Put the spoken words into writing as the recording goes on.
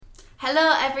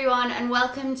Hello everyone and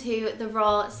welcome to the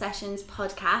Raw Sessions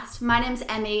podcast. My name's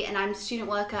Emmy and I'm a student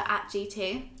worker at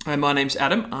G2. Hi, my name's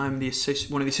Adam. I'm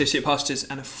one of the associate pastors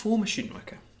and a former student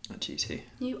worker at G2.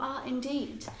 You are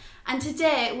indeed. And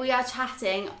today we are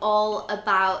chatting all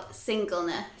about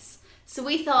singleness. So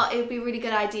we thought it would be a really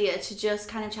good idea to just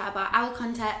kind of chat about our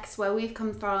context, where we've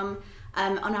come from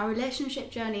on our relationship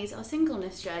journeys or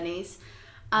singleness journeys.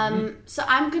 So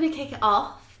I'm going to kick it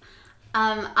off.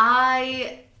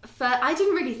 I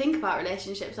didn't really think about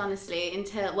relationships, honestly,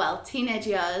 until, teenage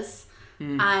years.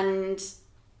 And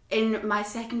in my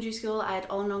secondary school, I had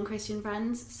all non-Christian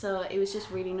friends. So it was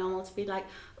just really normal to be like,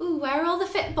 ooh, where are all the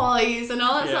fit boys and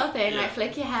all that sort of thing. Like,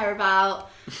 flick your hair about.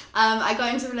 I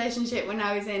got into a relationship when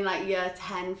I was in, year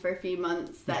 10 for a few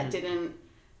months that didn't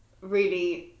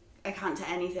really account to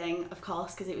anything, of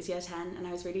course, because it was year 10 and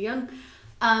I was really young.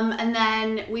 And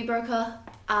then we broke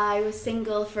up. I was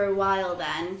single for a while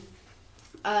then.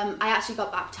 I actually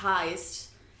got baptised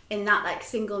in that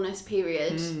singleness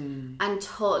period and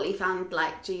totally found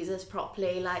Jesus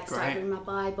properly, started reading my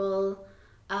Bible,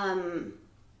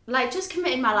 just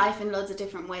committed my life in loads of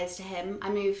different ways to him. I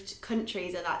moved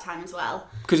countries at that time as well.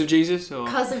 Because of Jesus? Or?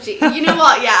 Because of Jesus. You know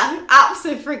what? Yeah,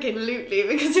 absolutely,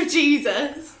 because of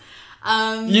Jesus.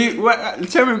 Tell me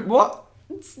what?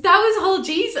 That was whole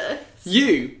Jesus.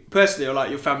 You, personally, or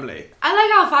your family? I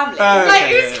like our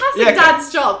family. It was classic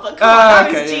dad's job, but come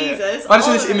on, that was Jesus. I just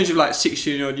saw this image of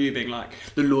 16-year-old you being like,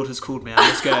 the Lord has called me,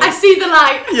 let's go. I see the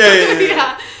light.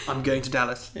 Yeah. I'm going to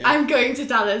Dallas. Yeah. I'm going to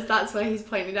Dallas, that's where he's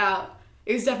pointed out.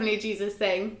 It was definitely a Jesus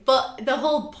thing. But the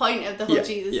whole point of the whole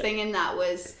Jesus thing in that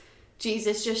was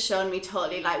Jesus just showing me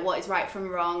totally what is right from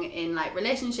wrong in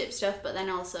relationship stuff, but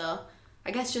then also,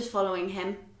 I guess, just following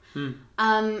him.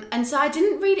 And so I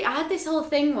had this whole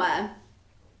thing where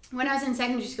when I was in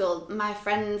secondary school, my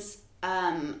friends,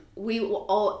 everyone,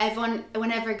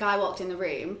 whenever a guy walked in the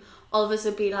room, all of us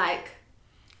would be like,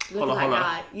 look at that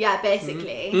guy. Yeah,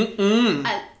 basically. And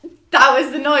that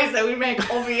was the noise that we make,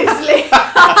 obviously.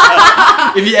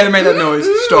 If you ever made that noise,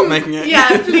 stop making it.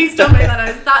 Yeah, please don't make that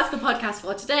noise. That's the podcast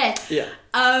for today. Yeah.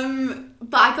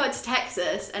 But I got to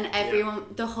Texas and everyone,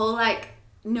 the whole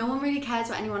no one really cares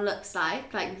what anyone looks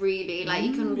like. Really.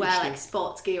 You can wear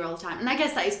sports gear all the time. And I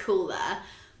guess that is cool there.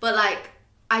 But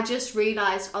I just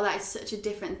realised, that is such a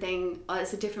different thing. Or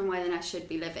it's a different way than I should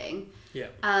be living. Yeah.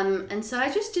 And so I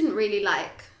just didn't really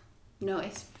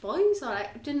notice boys. Or I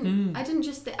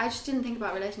just didn't think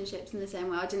about relationships in the same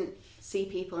way. I didn't see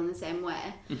people in the same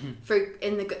way.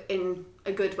 In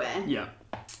a good way. Yeah.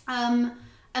 And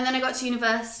then I got to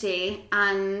university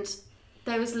and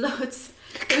there was loads.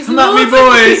 Not me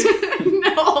boys.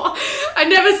 No, I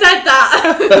never said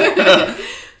that.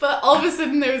 But all of a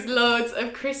sudden there was loads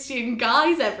of Christian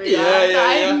guys everywhere that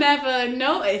I had never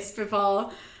noticed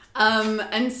before.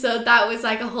 And so that was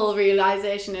a whole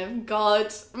realisation of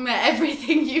God, may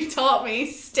everything you've taught me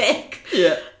stick.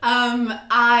 Yeah.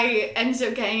 I ended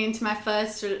up getting into my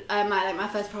first my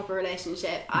first proper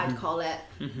relationship, I'd call it,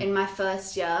 in my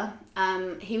first year.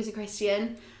 He was a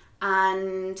Christian.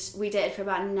 And we dated for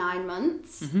about 9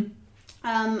 months.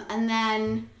 And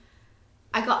then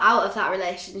I got out of that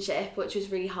relationship, which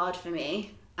was really hard for me.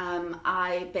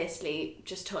 I basically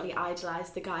just totally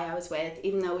idolised the guy I was with,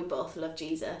 even though we both loved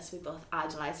Jesus. We both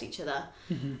idolised each other.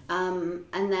 And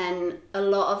then a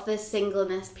lot of the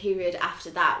singleness period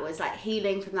after that was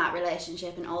healing from that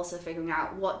relationship and also figuring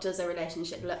out what does a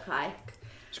relationship look like.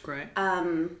 It's great.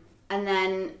 And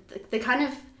then the kind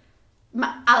of...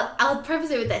 I'll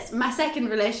preface it with this. My second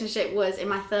relationship was in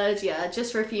my third year,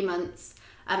 just for a few months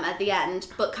at the end,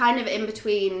 but kind of in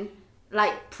between,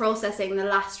 processing the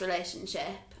last relationship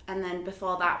and then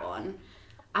before that one,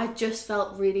 I just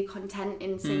felt really content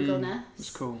in singleness. That's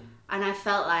cool. And I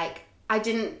felt I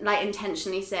didn't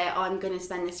intentionally say, oh, I'm going to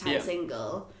spend this time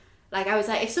single. I was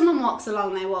if someone walks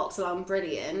along, they walks along,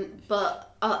 brilliant.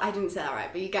 But, I didn't say that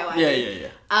right, but you get what I mean.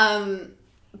 Yeah.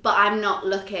 But I'm not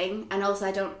looking, and also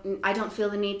I don't feel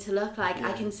the need to look.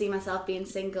 I can see myself being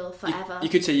single forever. You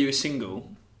could say you were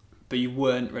single, but you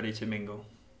weren't ready to mingle.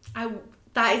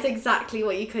 That is exactly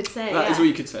what you could say. That is what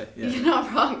you could say. Yeah. You're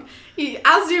not wrong.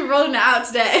 As you're rolling it out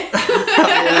today.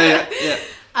 Yeah.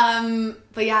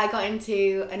 But I got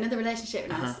into another relationship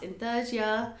when I was in third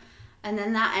year, and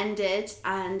then that ended,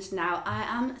 and now I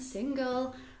am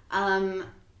single.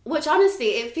 Which honestly,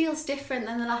 it feels different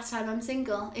than the last time I'm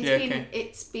single.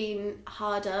 It's been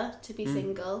harder to be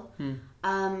single.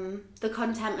 The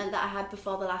contentment that I had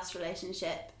before the last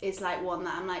relationship is one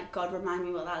that I'm God, remind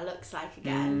me what that looks like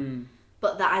again.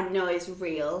 But that I know is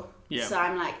real. Yeah. So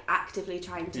I'm actively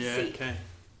trying to seek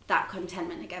that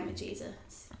contentment again with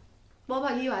Jesus. What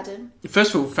about you, Adam?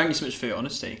 First of all, thank you so much for your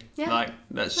honesty. Yeah. Like,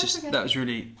 that was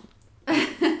really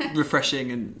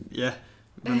refreshing and,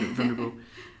 vulnerable.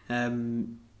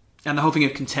 And the whole thing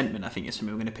of contentment, I think, is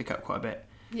something we're going to pick up quite a bit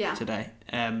today.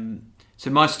 So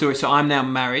my story, so I'm now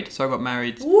married. So I got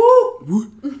married 2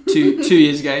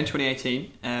 years ago in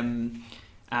 2018. And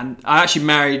I actually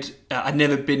married, I'd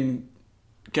never been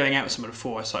going out with someone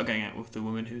before. I started going out with the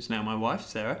woman who's now my wife,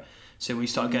 Sarah. So we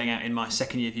started going out in my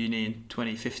second year of uni in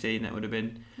 2015. That would have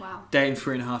been dating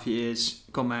 3.5 years,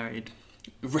 got married.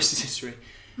 The rest is history.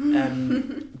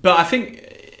 But I think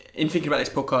in thinking about this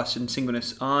podcast and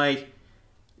singleness, I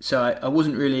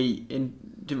wasn't really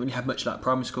didn't really have much like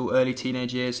primary school, early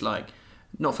teenage years, like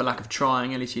not for lack of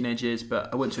trying, early teenage years, but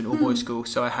I went to an all-boys school,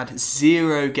 so I had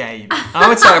 0 game. I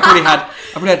would say I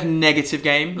probably had a negative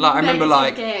game. Like I remember,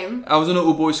 like I was in an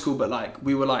all-boys school, but like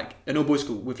we were like an all-boys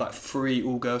school with like 3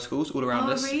 all-girls schools all around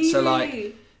us. Really? So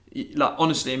like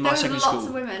honestly, in my secondary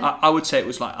school, I would say it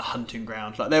was like a hunting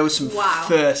ground. Like there was some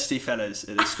thirsty fellas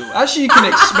at this school. As you can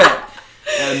expect.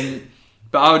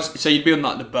 But so you'd be on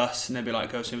like the bus, and they'd be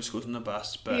like, "Go to schools on the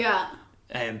bus." But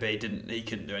A and B he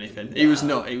couldn't do anything. He was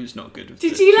not good with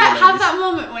Did you like have that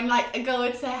moment when like a girl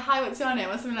would say, "Hi, what's your name?"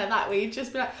 or something like that, where you'd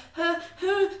just be like,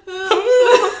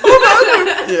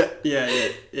 yeah,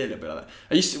 a little bit like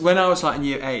that. When I was like in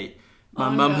year 8, my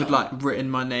mum had like written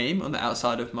my name on the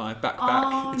outside of my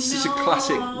backpack. It's just a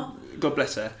classic, God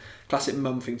bless her, classic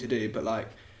mum thing to do. But like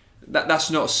that's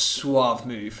not a suave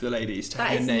move for the ladies to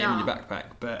have your name in your backpack.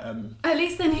 But at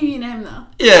least they knew your name though.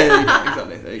 Yeah,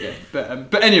 exactly. There you go.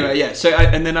 But anyway, yeah. So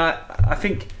I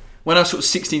think when I was sort of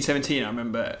 16, 17, I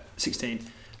remember 16,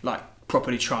 like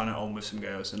properly trying it on with some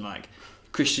girls and like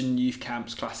Christian youth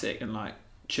camps, classic, and like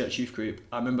church youth group.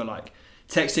 I remember like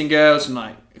texting girls and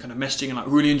like kind of messaging and like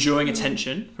really enjoying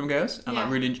attention from girls and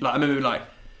like really like I remember like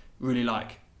really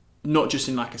like not just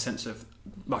in like a sense of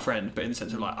my friend, but in the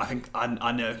sense of like I think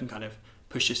I know I can kind of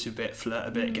push this a bit, flirt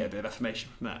a bit, get a bit of affirmation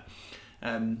from that.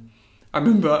 I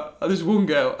remember there's one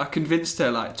girl, I convinced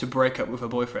her like to break up with her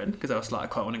boyfriend because I was like I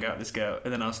quite want to go out with this girl,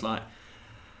 and then I was like,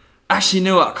 actually, you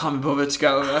know what? I can't be bothered to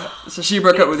go with her. So she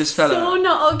broke up with this fella. So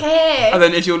not okay. And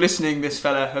then if you're listening, this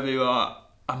fella, whoever you are,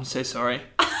 I'm so sorry.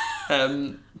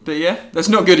 But yeah, that's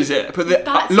not good, is it? But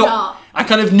not. I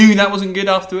kind of knew that wasn't good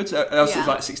afterwards. I was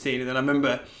like 16, and then I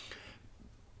remember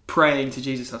praying to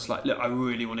Jesus. I was like, look, I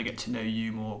really want to get to know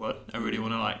you more, God. I really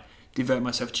want to like devote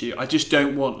myself to you. I just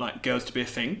don't want like girls to be a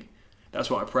thing. That's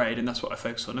what I prayed, and that's what I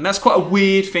focused on. And that's quite a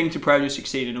weird thing to pray when you're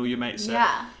 16 and all your mates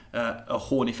are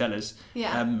horny fellas.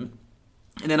 Yeah. And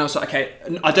then I was like, okay,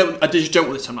 I just don't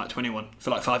want this. I'm like 21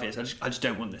 for like 5 years. I just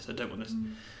don't want this. I don't want this.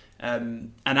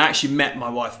 And I actually met my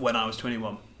wife when I was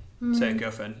 21. So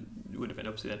girlfriend would have been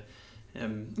obviously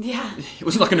then. It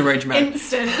wasn't like an arranged marriage.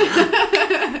 Instant.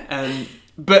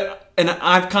 And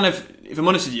I've kind of, if I'm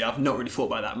honest with you, I've not really thought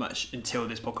about that much until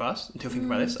this podcast, until thinking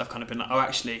about this. I've kind of been like,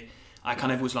 I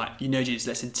kind of was like, Jesus,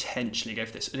 let's intentionally go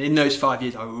for this. And in those 5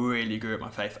 years, I really grew up my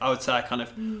faith. I would say I kind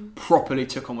of properly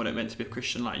took on what it meant to be a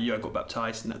Christian. Like you, I got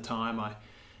baptised in that time. I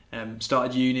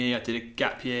started uni, I did a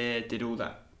gap year, did all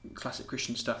that classic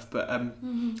Christian stuff, but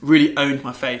really owned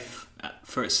my faith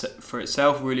for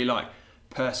itself, really like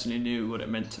personally knew what it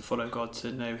meant to follow God,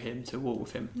 to know Him, to walk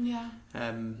with Him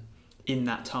in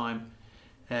that time.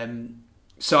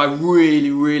 So I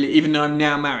really, even though I'm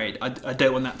now married, I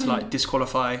don't want that to like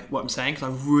disqualify what I'm saying, because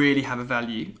I really have a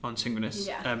value on singleness.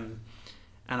 And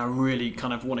I really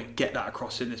kind of want to get that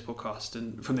across in this podcast,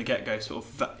 and from the get-go sort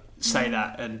of say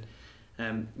that,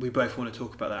 and we both want to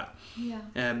talk about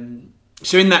that.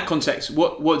 So in that context,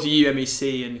 what do you, Emmy,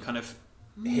 see and kind of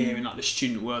hear in like the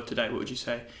student world today? What would you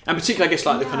say? And particularly, I guess,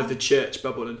 like the kind of the church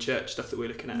bubble and church stuff that we're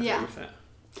looking at. With it.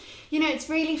 You know, it's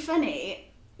really funny.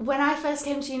 When I first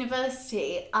came to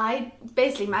university, my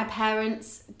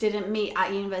parents didn't meet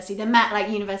at university. They met like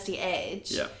university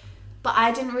age. Yeah. But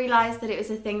I didn't realise that it was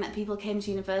a thing that people came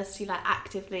to university like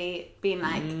actively being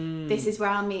like, this is where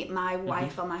I'll meet my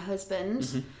wife or my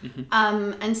husband.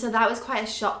 And so that was quite a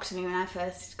shock to me when I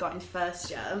first got into first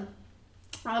year.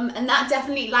 And that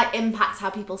definitely like impacts how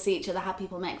people see each other, how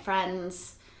people make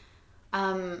friends.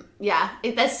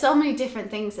 There's so many different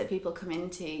things that people come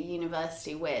into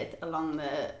university with along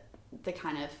the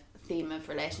kind of theme of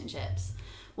relationships.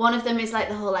 One of them is like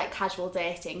the whole like casual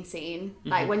dating scene.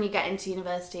 Like when you get into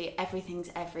university, everything's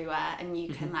everywhere, and you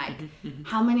can like,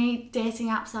 how many dating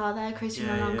apps are there, Christian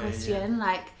or non-Christian?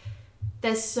 Like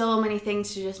there's so many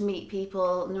things to just meet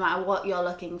people, no matter what you're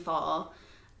looking for,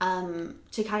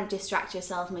 to kind of distract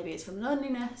yourself. Maybe it's from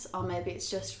loneliness, or maybe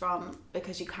it's just from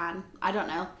because you can. I don't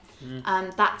know.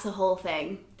 That's a whole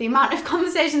thing. The amount of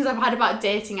conversations I've had about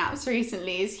dating apps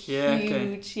recently is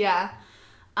huge.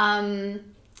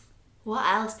 What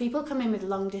else? People come in with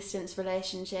long distance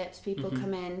relationships. People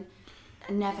come in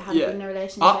and never have been in a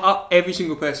relationship. Every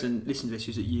single person listening to this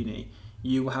who's at uni,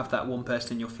 you will have that one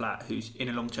person in your flat who's in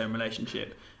a long-term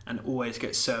relationship and always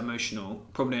gets so emotional,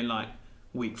 probably in like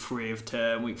week 3 of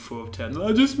term, week 4 of term.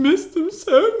 I just miss them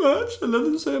so much. I love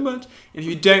them so much. If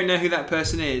you don't know who that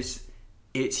person is,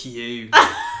 it's you.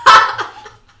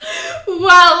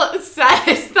 Well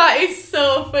said. That is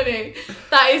so funny.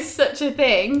 That is such a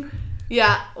thing.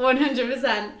 Yeah,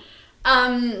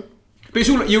 100%. But it's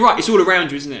all, you're right, it's all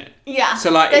around you, isn't it? Yeah.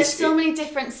 So like, there's so many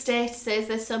different statuses,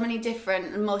 there's so many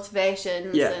different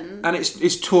motivations. Yeah, and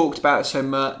it's talked about so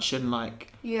much, and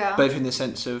like, both in the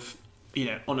sense of, you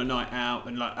know, on a night out,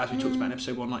 and like, as we talked about in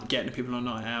episode 1, like getting the people on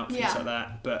a night out, things like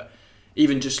that. But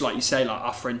even just like you say, like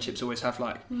our friendships always have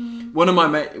like, someone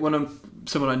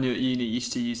I knew at uni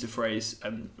used to use the phrase,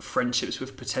 friendships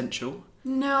with potential.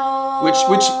 No. Which,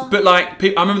 but like,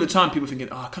 I remember at the time people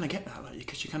thinking, I kind of get that, like,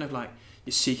 because you're kind of like,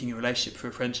 you're seeking a relationship for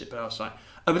a friendship, but I was like,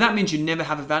 but that means you never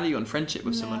have a value on friendship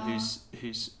with someone who's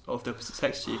of the opposite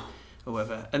sex to you, or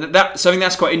whatever. And so I think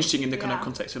that's quite interesting in the kind of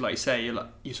context of, like you say,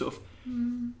 you sort of,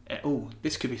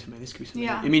 this could be something.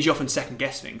 Yeah. It means you often second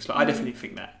guess things. Like I definitely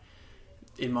think that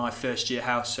in my first year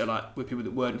house, so like with people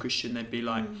that weren't Christian, they'd be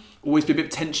like, always be a bit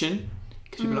of tension.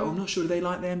 Because people are like, I'm not sure, do they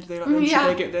like them? Do they like them? Should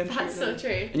they get them? That's so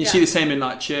true. And you see the same in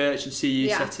like church and CU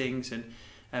settings, and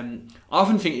I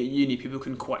often think at uni people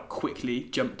can quite quickly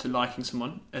jump to liking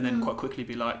someone and then quite quickly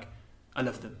be like, I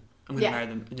love them, I'm going to marry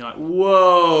them, and you're like,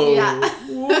 whoa,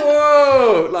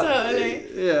 whoa, like, totally,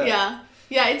 yeah.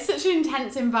 It's such an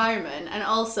intense environment, and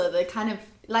also the kind of,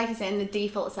 like I say, in the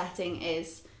default setting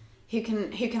is who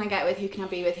can I get with, who can I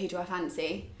be with, who do I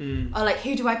fancy, or like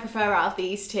who do I prefer out of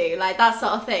these two, like that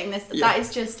sort of thing. That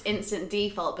is just instant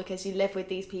default because you live with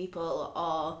these people,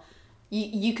 or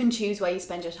you can choose where you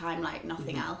spend your time like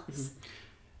nothing else.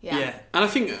 Yeah, and I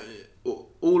think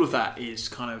all of that is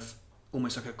kind of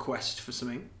almost like a quest for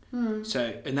something.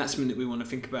 So, and that's something that we want to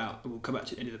think about. We'll come back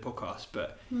to the end of the podcast,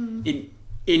 but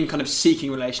in kind of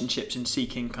seeking relationships and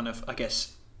seeking kind of, I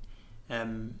guess,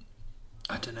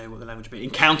 I don't know what the language would be,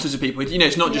 encounters with people. You know,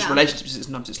 it's not just relationships.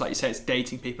 Sometimes it's like you say, it's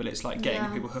dating people. It's like getting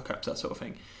people hookups, that sort of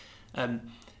thing.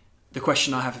 The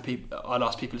question I have for people, I'll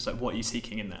ask people is like, what are you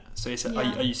seeking in that? So it's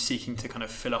like, are you seeking to kind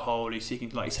of fill a hole? Are you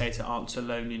seeking, like you say, to answer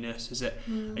loneliness? Is it?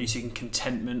 Are you seeking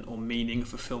contentment or meaning,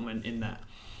 fulfillment in that?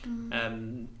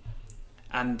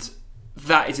 And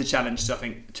that is a challenge, I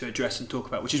think, to address and talk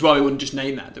about. Which is why we wouldn't just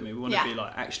name that, don't we? We want to be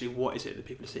like, actually, what is it that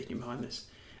people are seeking behind this?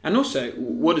 And also,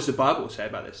 what does the Bible say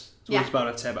about this? So what does the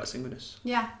Bible say about singleness?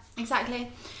 Yeah,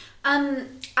 exactly. I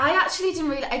actually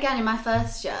didn't really, again, in my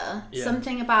first year,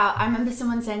 something about, I remember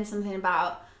someone saying something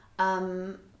about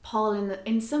Paul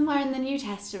in somewhere in the New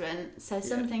Testament says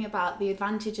something about the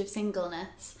advantage of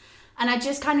singleness. And I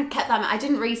just kind of kept that, I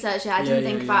didn't research it, I didn't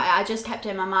think about it, I just kept it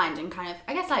in my mind and kind of,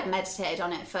 I guess, like meditated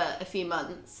on it for a few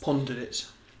months. Pondered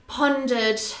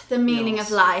the meaning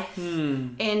of life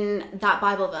in that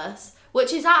Bible verse.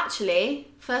 Which is actually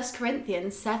 1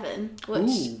 Corinthians 7,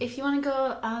 which if you want to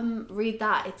go read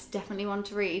that, it's definitely one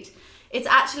to read. It's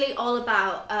actually all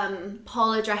about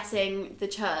Paul addressing the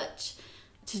church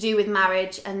to do with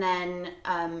marriage, and then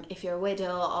if you're a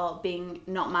widow or being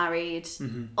not married.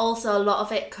 Also, a lot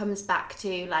of it comes back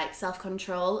to like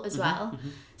self-control as well.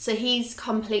 So he's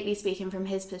completely speaking from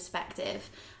his perspective,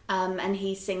 and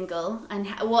he's single. And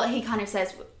what he kind of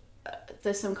says,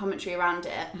 there's some commentary around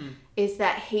it, is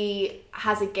that he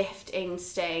has a gift in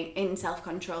staying in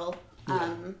self-control,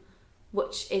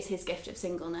 which is his gift of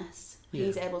singleness.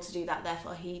 He's able to do that,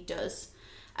 therefore he does.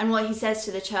 And what he says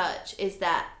to the church is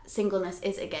that singleness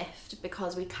is a gift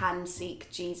because we can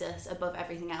seek Jesus above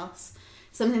everything else.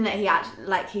 Something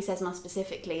that he says more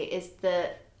specifically is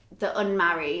that the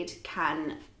unmarried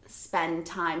can spend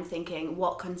time thinking,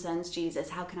 what concerns Jesus?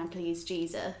 How can I please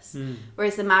Jesus?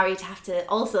 Whereas the married have to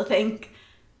also think,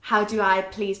 how do I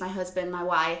please my husband, my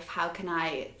wife? How can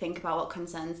I think about what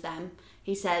concerns them?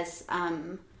 He says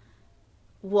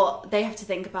what they have to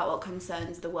think about what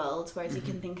concerns the world, whereas you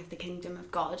can think of the kingdom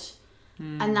of God.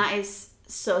 And that is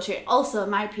so true. Also,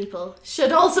 married people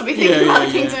should also be thinking about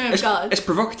the kingdom of God. It's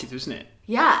provocative, isn't it?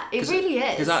 Yeah, it really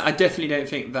is. Because I definitely don't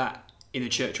think that in the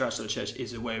church or outside the church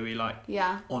is a way we like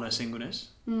honour singleness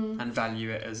and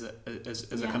value it as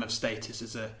a kind of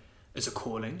status, as a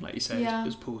calling, like you say,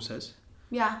 as Paul says.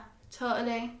 Yeah,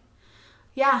 totally.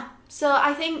 Yeah, so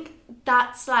I think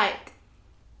that's like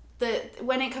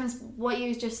when it comes, what you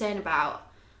were just saying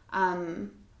about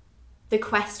the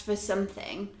quest for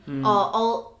something,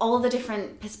 or all the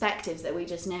different perspectives that we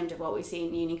just named of what we see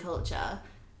in uni culture,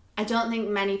 I don't think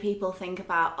many people think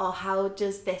about, oh, how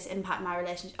does this impact my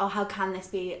relationship, or how can this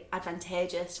be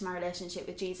advantageous to my relationship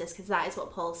with Jesus? Because that is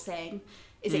what Paul's saying,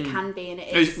 is it can be, and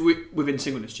it is. Within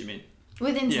singleness, do you mean?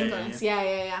 Within singleness,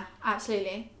 yeah,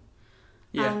 absolutely.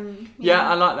 Yeah,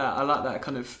 I like that. I like that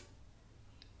kind of,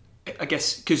 I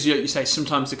guess, because you say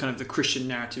sometimes the kind of the Christian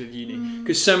narrative of uni,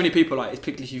 because so many people, like,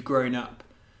 particularly if you've grown up,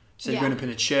 so you've grown up in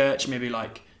a church, maybe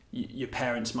like your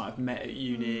parents might have met at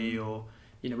uni, or,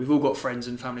 you know, we've all got friends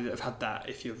and family that have had that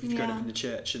if you've grown up in the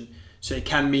church, and so it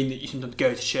can mean that you sometimes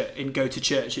go to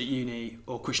church at uni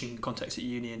or Christian context at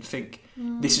uni and think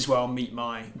this is where I'll meet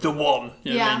the one,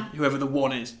 you know what I mean? Whoever the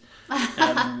one is.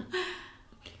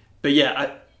 But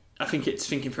yeah, I think it's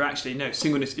thinking for actually, no,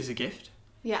 singleness is a gift.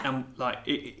 Yeah. And like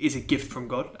it is a gift from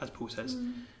God, as Paul says.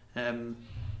 And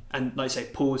like I say,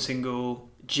 Paul was single,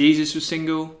 Jesus was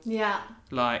single. Yeah.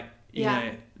 Like, you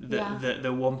know,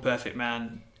 the one perfect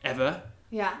man ever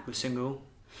was single.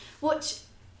 Which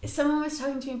someone was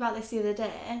talking to me about this the other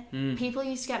day. People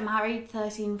used to get married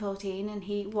 13, 14, and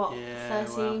he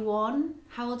 31? Wow.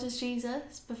 How old was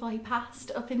Jesus before he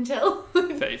passed? Up until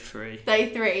 33.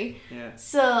 33. Yeah.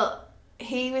 So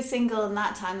he was single in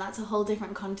that time. That's a whole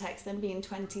different context than being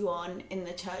 21 in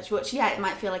the church, which it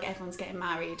might feel like everyone's getting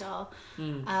married, or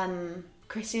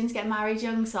Christians get married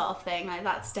young, sort of thing. Like,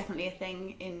 that's definitely a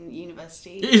thing in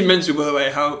university. It is mental, by the way,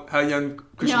 how young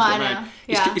Christians get married.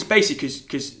 Yeah. It's basically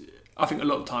because I think a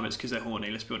lot of the time it's because they're horny,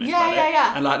 let's be honest.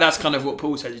 Yeah. And like that's kind of what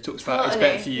Paul says. He talks about it's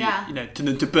better for you, you know,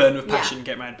 to burn with passion,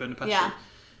 get married, burn with passion. Yeah.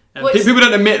 People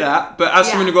don't admit that, but as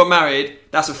someone who got married,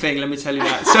 that's a thing. Let me tell you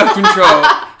that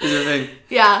self-control is a thing.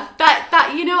 Yeah,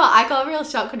 that you know what? I got a real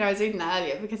shock when I was reading that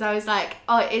earlier, because I was like,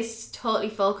 oh, it's totally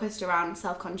focused around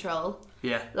self-control.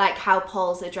 Yeah. Like how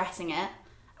Paul's addressing it,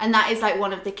 and that is like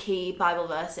one of the key Bible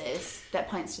verses that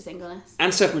points to singleness.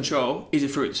 And self-control is a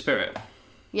fruit of the Spirit.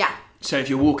 Yeah. So if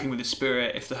you're walking with the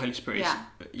Spirit, if the Holy Spirit is,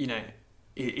 you know,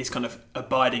 is kind of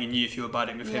abiding in you, if you're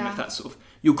abiding with Him, if that's sort of,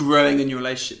 you're growing in your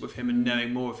relationship with Him and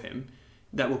knowing more of Him,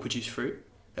 that will produce fruit.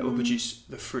 That will produce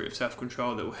the fruit of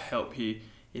self-control that will help you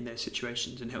in those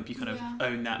situations and help you kind of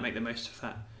own that, make the most of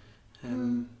that.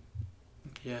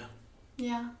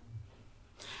 Yeah.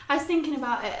 I was thinking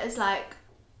about it as like,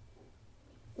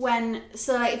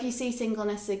 if you see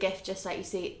singleness as a gift, just like you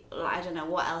see, like, I don't know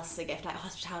what else is a gift, like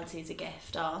hospitality is a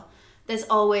gift, or there's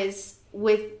always,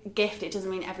 with gift, it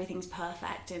doesn't mean everything's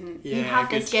perfect, and you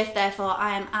have this gift, therefore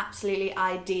I am absolutely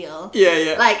ideal.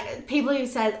 Yeah. Like, people who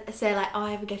say like, oh,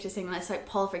 I have a gift of singleness, like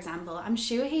Paul, for example, I'm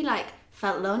sure he like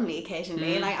felt lonely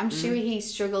occasionally. Like, I'm sure he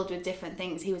struggled with different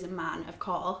things. He was a man, of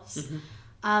course.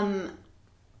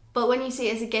 But when you see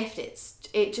it as a gift,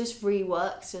 it just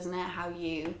reworks, doesn't it? How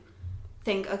you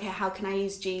think, okay, how can I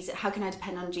use Jesus? How can I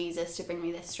depend on Jesus to bring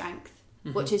me this strength?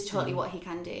 Which is totally what He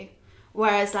can do.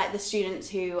 Whereas, like, the students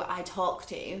who I talk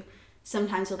to,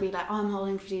 sometimes will be like, oh, I'm all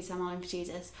in for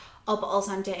Jesus. Oh, but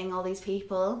also I'm dating all these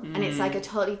people. And it's like a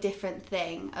totally different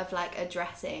thing of like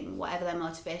addressing whatever their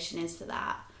motivation is for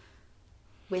that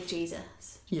with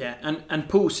Jesus. Yeah, and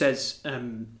Paul says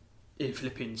in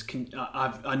Philippians,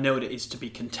 I know what it is to be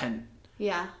content.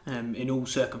 Yeah. In all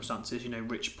circumstances, you know,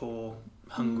 rich, poor,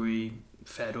 hungry,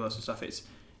 fed, all that sort of stuff. It's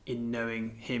in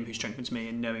knowing Him who strengthens me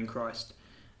and knowing Christ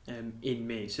in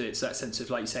me. So it's that sense of,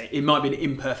 like you say, it might be an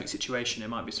imperfect situation. It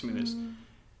might be something that's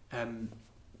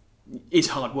is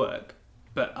hard work,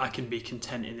 but I can be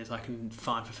content in this. I can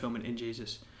find fulfillment in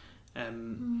Jesus.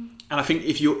 And I think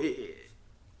if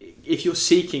you're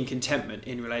seeking contentment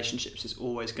in relationships, it's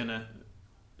always going to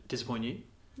disappoint you.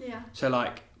 Yeah. So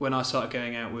like when I started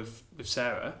going out with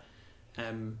Sarah,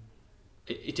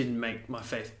 it didn't make my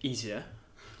faith easier.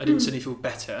 I didn't suddenly feel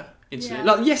better instantly.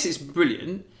 Like, yes, it's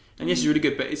brilliant and yes, it's really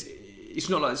good, but it's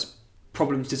not like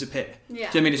problems disappear. Yeah. Do you know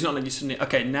what I mean? It's not like you suddenly,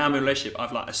 okay, now I'm in a relationship,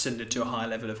 I've like ascended to a higher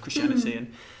level of Christianity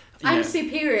and I'm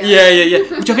superior.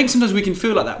 Yeah. Which I think sometimes we can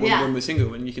feel like that when we're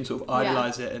single, and you can sort of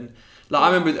idolise it. And like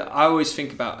I remember, I always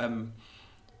think about,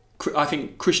 I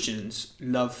think Christians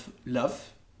love,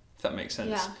 if that makes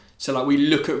sense. Yeah. So like we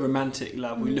look at romantic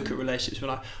love, we look at relationships, we're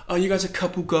like, oh, you guys are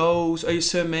couple goals, oh, you're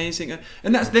so amazing.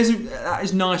 And that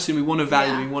is nice, and we want to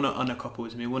value, we want to honour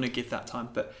couples, and we want to give that time.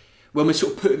 But when we're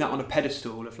sort of putting that on a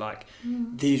pedestal of like,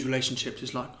 these relationships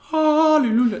is like,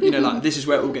 hallelujah, you know, like this is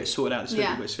where it all gets sorted out, this is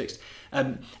where it's fixed.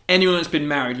 Anyone that's been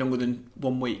married longer than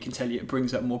 1 week can tell you it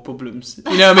brings up more problems.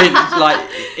 You know what I mean? It's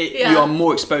like you are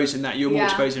more exposed in that. You're more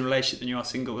exposed in a relationship than you are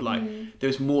single. Like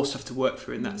there's more stuff to work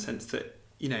through in that sense that,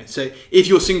 you know. So if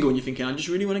you're single and you're thinking, I just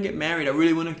really want to get married, I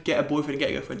really want to get a boyfriend and get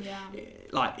a girlfriend,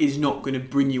 like is not going to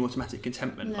bring you automatic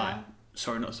contentment. No. Like,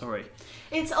 sorry, not sorry.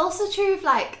 It's also true of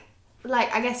like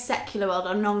like, I guess, secular world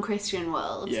or non-Christian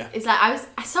world. Yeah. It's like,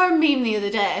 I saw a meme the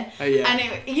other day. Oh, yeah. And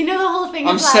you know the whole thing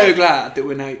I'm of so like, glad that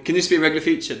we're now... Can this be a regular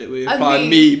feature that we apply a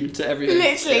meme to everything?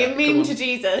 literally, a meme to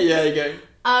Jesus. Yeah, you go.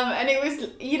 And it was,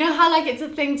 you know how like it's a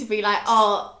thing to be like,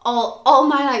 oh, all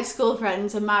my like school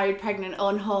friends are married, pregnant,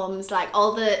 own homes, like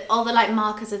all the like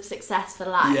markers of success for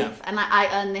life, Yeah. and like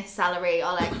I earn this salary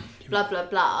or like blah blah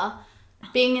blah.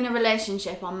 Being in a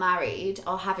relationship or married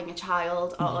or having a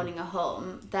child or owning a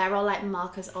home, they're all like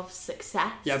markers of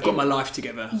success. Yeah, I've got my life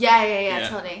together. Yeah,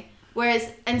 totally. Whereas,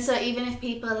 and so even if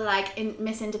people are like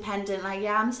Miss Independent, like,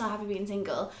 yeah, I'm so happy being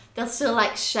single, they'll still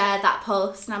like share that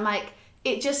post, and I'm like,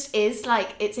 it just is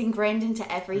like, it's ingrained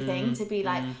into everything to be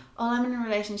like, oh, I'm in a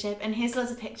relationship and here's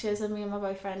loads of pictures of me and my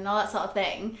boyfriend and all that sort of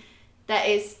thing.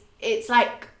 It's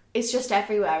like, it's just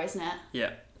everywhere, isn't it?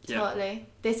 Yeah. Totally.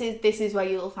 This is where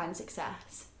you'll find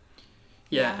success.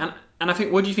 Yeah. And I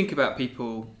think, what do you think about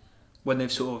people when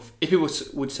they've sort of, if people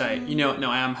would say, you know, no,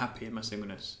 I am happy in my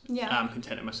singleness. Yeah. I'm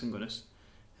content in my singleness.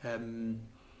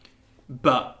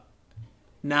 But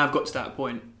now I've got to that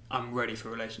point, I'm ready for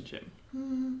a relationship.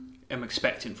 I'm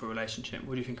expectant for a relationship.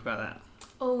 What do you think about that?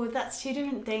 Oh, that's two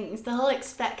different things. The whole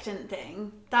expectant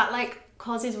thing, that like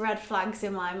causes red flags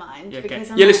in my mind. Yeah, okay.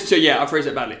 Because Listen, so I phrased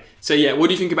it badly. So what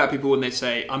do you think about people when they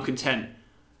say, I'm content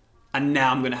and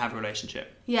now I'm going to have a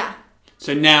relationship? Yeah.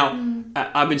 So now,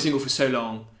 I've been single for so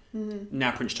long,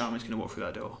 now Prince Charming's going to walk through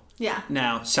that door. Yeah.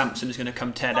 Now Samson is going to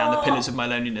come tear down the pillars of my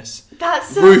loneliness. That's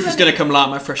so Ruth funny. is going to come light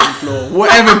my threshing floor.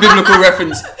 Whatever biblical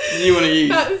reference you want to use.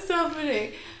 That's so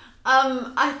funny.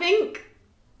 I think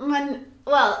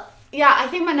I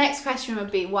think my next question would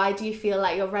be, why do you feel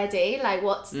like you're ready? Like,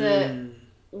 what's the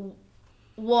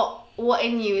what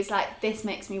in you is like, this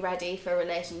makes me ready for a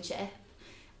relationship?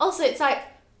 Also, it's like,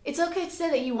 it's okay to say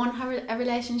that you want a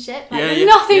relationship. Like, there's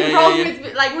nothing wrong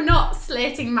with, like, we're not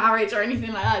slating marriage or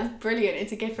anything like that. It's brilliant.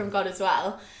 It's a gift from God as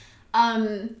well.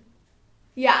 I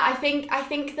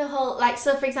think the whole, like,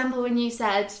 so for example, when you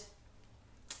said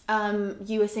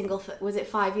you were single for, was it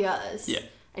 5 years? Yeah.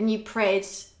 And you prayed,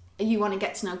 you want to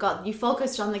get to know God. You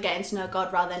focused on the getting to know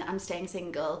God rather than I'm staying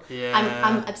single. Yeah.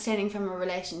 I'm abstaining from a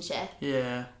relationship.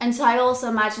 Yeah. And so I also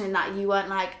imagine in that you weren't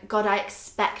like, God, I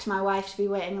expect my wife to be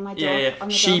waiting on my door. Yeah. On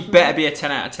the She door better be a 10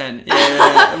 out of 10.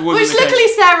 Yeah. It wasn't Which the case. luckily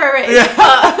Sarah is.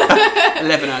 Yeah.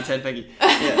 11 out of 10, thank you.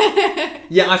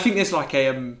 Yeah, I think there's like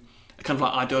a kind of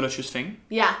like idolatrous thing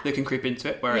that can creep into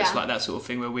it, where it's like that sort of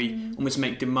thing where we almost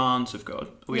make demands of God.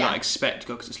 We like expect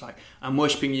God, because it's like, I'm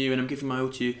worshipping you and I'm giving my all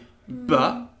to you,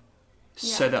 but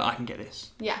so that I can get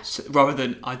this. Yeah. So, rather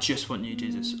than, I just want you,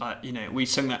 Jesus. We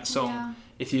sung that song. Yeah.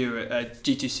 If you're at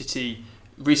G2 City,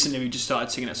 recently we just started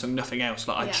singing that song, Nothing Else.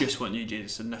 Like, I just want you,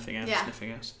 Jesus, and nothing else,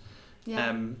 nothing else.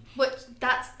 Yeah. But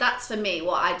that's for me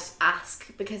what I'd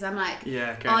ask, because I'm like,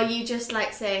 are you just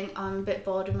like saying, I'm a bit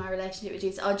bored of my relationship with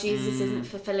Jesus, or Jesus isn't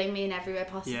fulfilling me in every way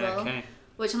possible? Yeah, okay.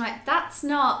 Which I'm like, that's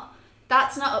not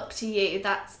up to you.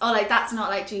 That's not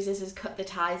like Jesus has cut the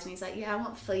ties and he's like, I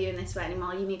won't fulfill you in this way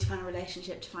anymore. You need to find a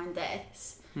relationship to find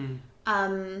this.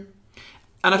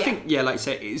 And I think, like you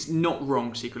say, it's not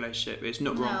wrong to seek a relationship. It's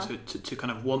not wrong to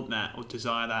kind of want that or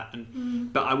desire that.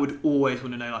 And but I would always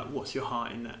want to know, like, what's your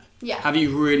heart in that? Yeah. Have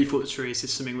you really thought this through? Is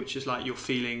this something which is like your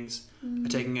feelings are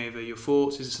taking over your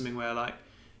thoughts? Is this something where like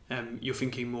you're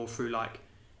thinking more through like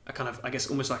a kind of, I guess,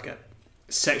 almost like a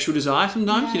sexual desire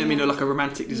sometimes? You know what I mean? Or like a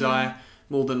romantic desire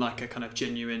more than like a kind of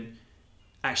genuine,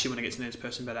 actually want to get to know this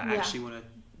person better, actually want to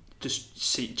just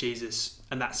seek Jesus,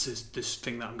 and that's this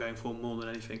thing that I'm going for more than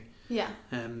anything. Yeah.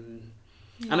 And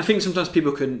I think sometimes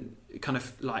people can kind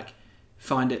of like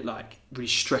find it like really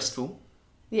stressful.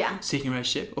 Yeah. Seeking a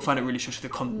relationship, or find it really stressful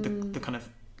the kind of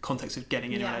context of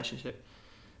getting in a relationship.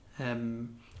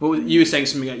 Well, you were saying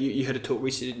something like you had a talk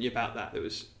recently, didn't you, about that? It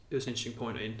was an interesting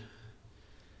point in.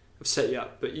 I've set you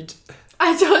up, but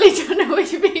I totally don't know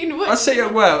what you mean. I set you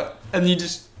up well, and you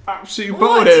just absolutely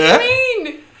bottled it there. What do you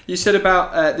mean? You said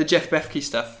about the Jeff Bethke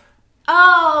stuff.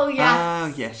 Oh, yes.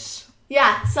 Oh, yes.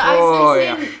 Yeah, so I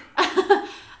was listening.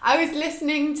 I was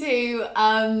listening to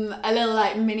a little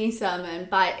like mini sermon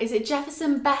by, is it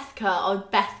Jefferson Bethke or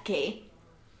Bethke?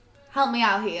 Help me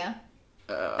out here.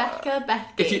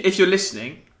 Bethke. If you're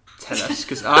listening, tell us,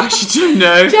 because I actually don't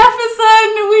know.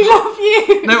 Jefferson, we love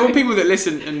you. No, all people that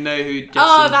listen and know who Jefferson.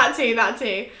 Oh, that too.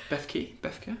 Bethke.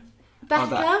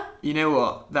 Bethke. You know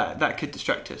what? That could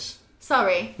distract us.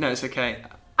 Sorry. No, it's okay.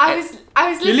 I was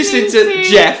listening. You're listening to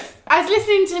Jeff. I was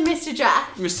listening to Mr.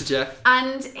 Jeff. Mr. Jeff.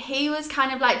 And he was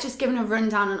kind of like just giving a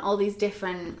rundown on all these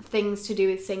different things to do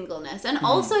with singleness. And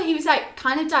also he was like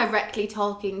kind of directly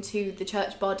talking to the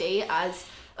church body as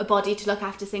a body to look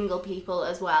after single people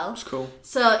as well. That's cool.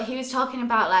 So he was talking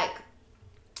about like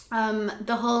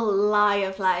the whole lie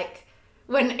of like,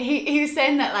 when he was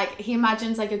saying that like he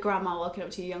imagines like a grandma walking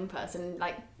up to a young person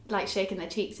like shaking their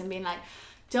cheeks and being like,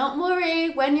 don't worry,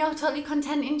 when you're totally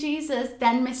content in Jesus,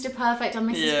 then Mr. Perfect or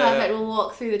Mrs. Perfect will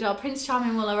walk through the door. Prince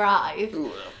Charming will arrive.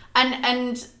 Ooh.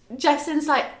 And Jefferson's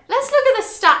like, let's look at the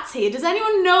stats here. Does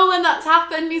anyone know when that's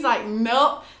happened? He's like,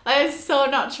 nope, that is so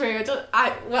not true.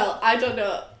 I don't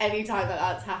know any time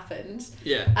that's happened.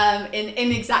 Yeah.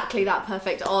 In exactly that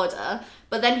perfect order.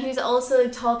 But then he was also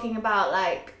talking about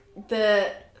like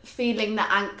the feeling the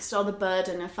angst or the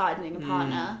burden of finding a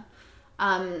partner.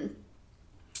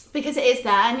 Because it is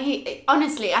there, and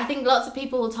honestly, I think lots of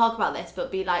people will talk about this,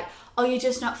 but be like, "Oh, you're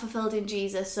just not fulfilled in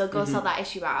Jesus, so go sort that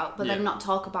issue out." But then not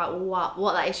talk about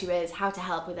what that issue is, how to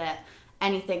help with it,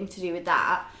 anything to do with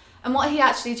that. And what he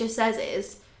actually just says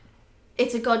is,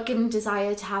 it's a God-given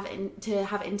desire to have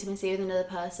intimacy with another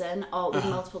person or with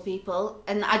multiple people,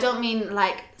 and I don't mean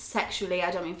like sexually,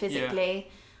 I don't mean physically,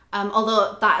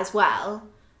 although that as well.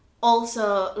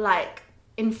 Also, like,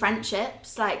 in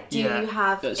friendships, like, do you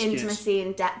have intimacy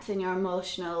and depth in your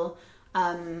emotional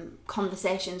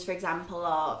conversations, for example,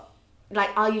 or like,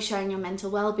 are you sharing your mental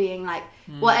well-being? Like,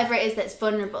 whatever it is that's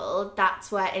vulnerable,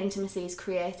 that's where intimacy is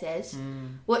created,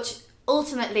 which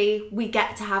ultimately we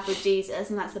get to have with Jesus,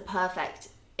 and that's the perfect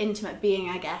intimate being,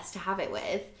 I guess, to have it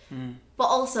with. But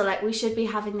also, like, we should be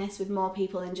having this with more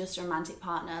people than just a romantic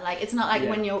partner. Like, it's not like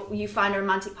when you find a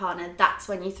romantic partner, that's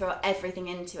when you throw everything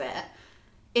into it.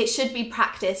 It should be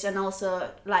practiced and also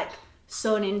like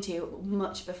sewn into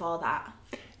much before that.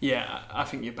 Yeah, I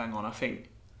think you're bang on. I think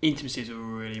intimacy is a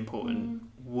really important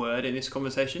word in this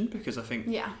conversation, because I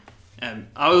think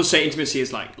I will say intimacy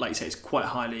is like you say, it's quite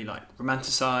highly like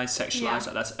romanticized, sexualized.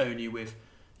 Like, that's only with,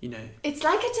 you know, it's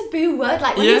like a taboo word.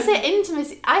 Like when you say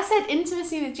intimacy, I said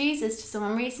intimacy with Jesus to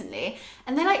someone recently,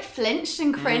 and they like flinched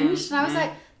and cringed, and I was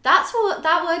like,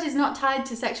 that word is not tied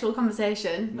to sexual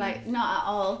conversation, like not at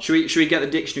all. Should we get the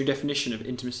dictionary definition of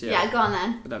intimacy? Yeah, go on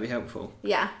then. Would that be helpful?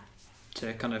 Yeah.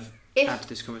 To kind of add to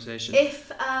this conversation.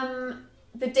 If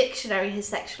the dictionary has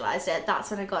sexualised it, that's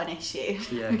when I got an issue.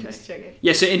 Yeah, okay.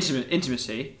 Yeah, so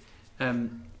intimacy,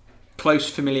 close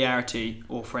familiarity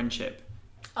or friendship.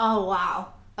 Oh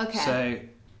wow. Okay. So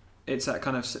it's that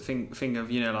kind of thing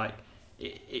of, you know, like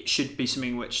it should be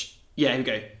something which, here we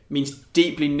go, means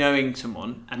deeply knowing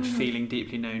someone and feeling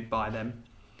deeply known by them.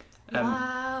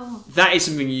 Wow. That is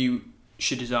something you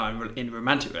should desire in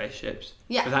romantic relationships.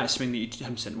 Yeah. But that is something that you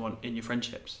 100% want in your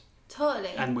friendships. Totally.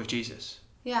 And with Jesus.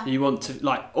 Yeah. You want to,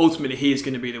 like, ultimately he is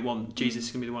going to be the one, Jesus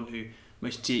is going to be the one who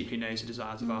most deeply knows the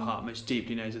desires of our heart, most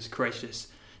deeply knows us, courageous,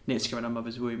 knits together in our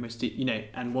mother's womb, most deep, you know,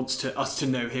 and wants us to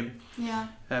know him. Yeah.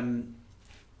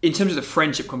 In terms of the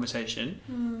friendship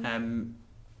conversation,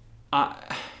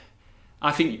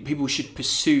 I think people should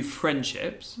pursue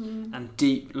friendships and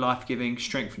deep, life-giving,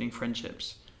 strengthening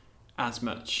friendships as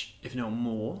much, if not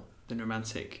more, than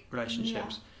romantic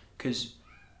relationships. Because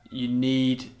you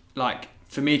need, like,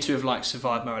 for me to have like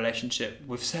survived my relationship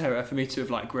with Sarah, for me to have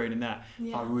like grown in that,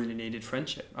 I really needed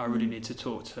friendship. I really needed to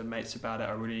talk to mates about it.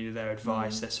 I really needed their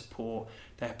advice, their support,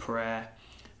 their prayer.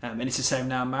 And it's the same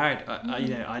now I'm married.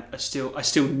 I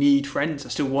still need friends. I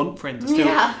still want friends. I still,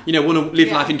 want to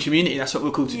live life in community. That's what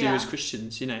we're called to do as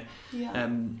Christians, you know.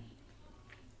 And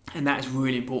that is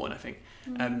really important, I think.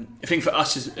 I think for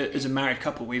us as a married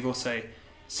couple, we've also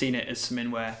seen it as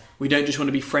something where we don't just want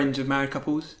to be friends with married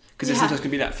couples. Because there sometimes can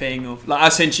be that thing of, like, I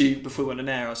sent you before we went on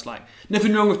air, I was like,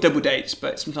 nothing wrong with double dates,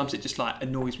 but sometimes it just like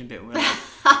annoys me a bit.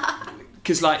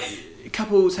 Because like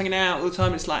couples hanging out all the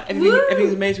time, it's like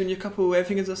everything's amazing when you're a couple,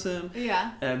 everything is awesome. Yeah.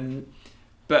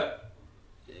 But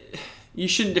you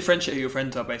shouldn't differentiate who your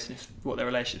friends are based on what their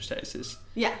relationship status is.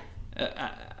 Yeah.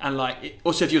 And like,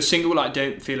 also if you're single, like,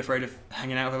 don't feel afraid of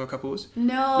hanging out with other couples.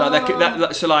 No.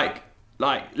 Like so like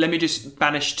let me just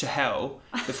banish to hell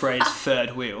the phrase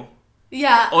third wheel.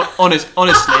 Yeah. Honestly,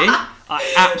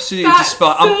 I absolutely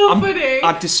despise.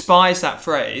 I despise that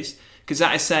phrase, because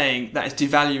that is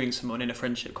devaluing someone in a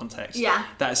friendship context. Yeah.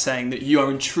 That is saying that you are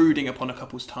intruding upon a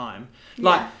couple's time.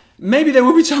 Like, maybe there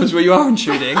will be times where you are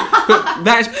intruding, but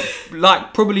that is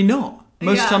like probably not.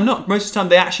 Most of the time, not. Most of the time,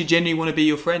 they actually genuinely want to be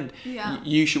your friend. Yeah.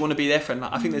 You should want to be their friend.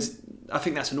 Like, I think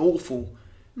that's an awful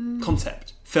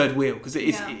concept, third wheel, because it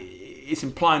is. It's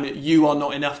implying that you are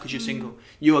not enough because you're single.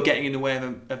 You are getting in the way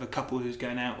of a couple who's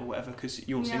going out or whatever because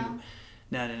you're single.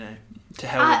 No. To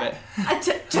hell with it.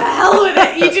 To hell with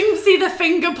it. You didn't see the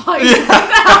finger point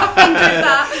that happened with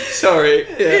that. Sorry.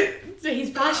 Yeah.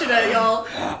 He's passionate, y'all.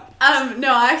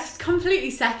 No, I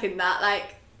completely second that.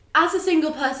 Like, as a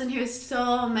single person who has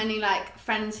so many like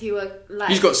friends who are like...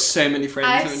 You've got so many friends.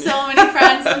 I have so many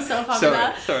friends, I'm so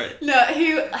popular. Sorry. No,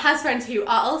 who has friends who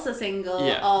are also single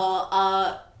Yeah. or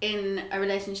are in a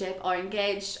relationship or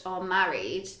engaged or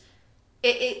married.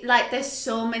 It like there's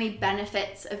so many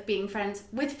benefits of being friends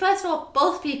with, first of all,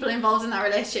 both people involved in that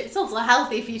relationship. It's also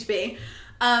healthy for you to be.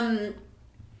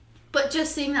 But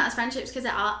just seeing that as friendships because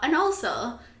it are, and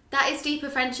also that is deeper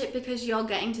friendship because you're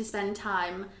getting to spend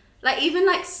time. Like even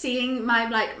like seeing my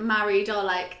like married or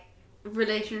like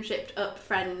relationship up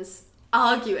friends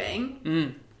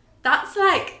arguing. That's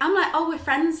like, I'm like, oh, we're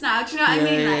friends now. Do you know what I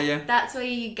mean? Like that's where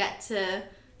you get to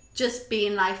just be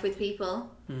in life with people.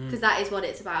 Because that is what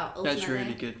it's about, ultimately. That's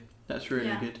really good. That's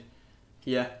really good.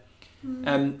 Yeah.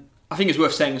 I think it's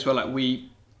worth saying as well, like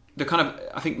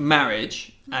I think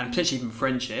marriage and potentially even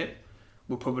friendship,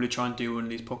 we'll probably try and do one of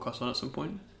these podcasts on at some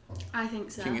point. I think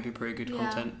so. I think it'd be pretty good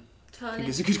content. Totally. I think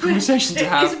it's a good conversation to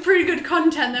have. It's pretty good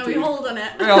content that we hold on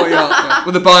it. Oh, yeah.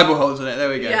 Well, the Bible holds on it. There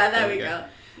we go. Yeah, there we go.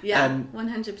 Yeah,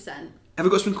 100%. Have we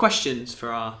got some questions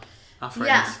for our friends?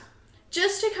 Yeah.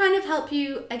 Just to kind of help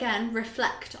you, again,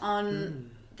 reflect on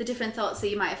the different thoughts that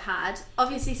you might have had.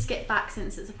 Obviously, skip back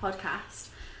since it's a podcast.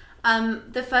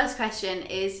 The first question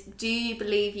is, do you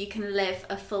believe you can live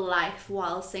a full life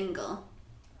while single?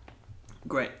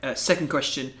 Great. Second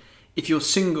question, if you're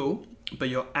single, but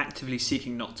you're actively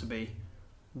seeking not to be,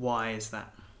 why is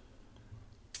that?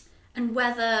 And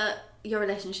whether your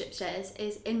relationship status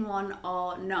is in one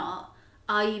or not,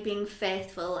 are you being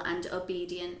faithful and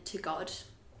obedient to God?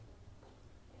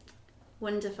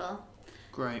 Wonderful.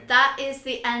 Great. That is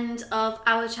the end of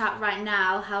our chat right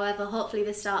now. However, hopefully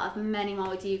the start of many more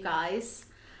with you guys.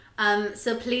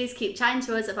 So please keep chatting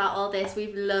to us about all this.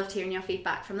 We've loved hearing your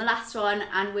feedback from the last one,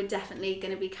 and we're definitely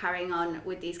going to be carrying on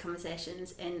with these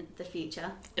conversations in the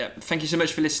future. Yeah, thank you so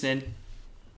much for listening.